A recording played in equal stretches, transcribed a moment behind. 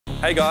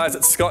Hey guys,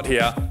 it's Scott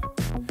here.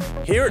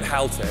 Here at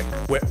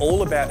Haltech, we're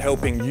all about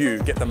helping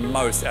you get the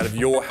most out of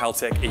your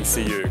Haltech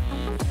ECU.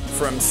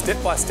 From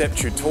step-by-step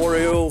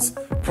tutorials,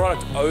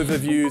 product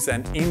overviews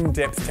and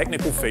in-depth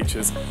technical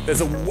features,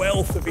 there's a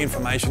wealth of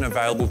information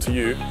available to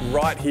you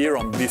right here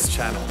on this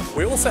channel.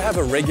 We also have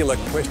a regular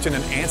question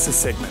and answer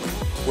segment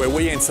where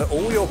we answer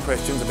all your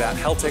questions about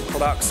Haltech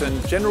products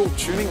and general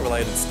tuning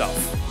related stuff.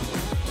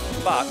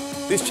 But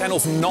this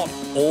channel's not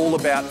all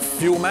about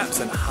fuel maps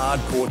and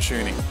hardcore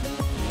tuning.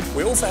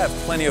 We also have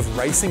plenty of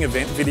racing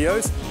event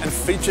videos and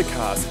feature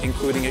cars,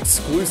 including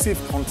exclusive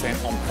content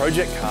on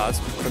project cars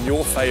from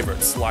your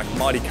favourites like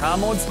Mighty Car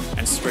Mods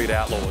and Street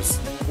Outlaws.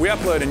 We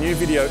upload a new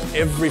video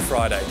every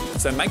Friday,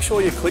 so make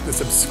sure you click the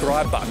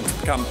subscribe button to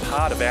become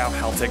part of our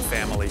Haltech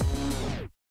family.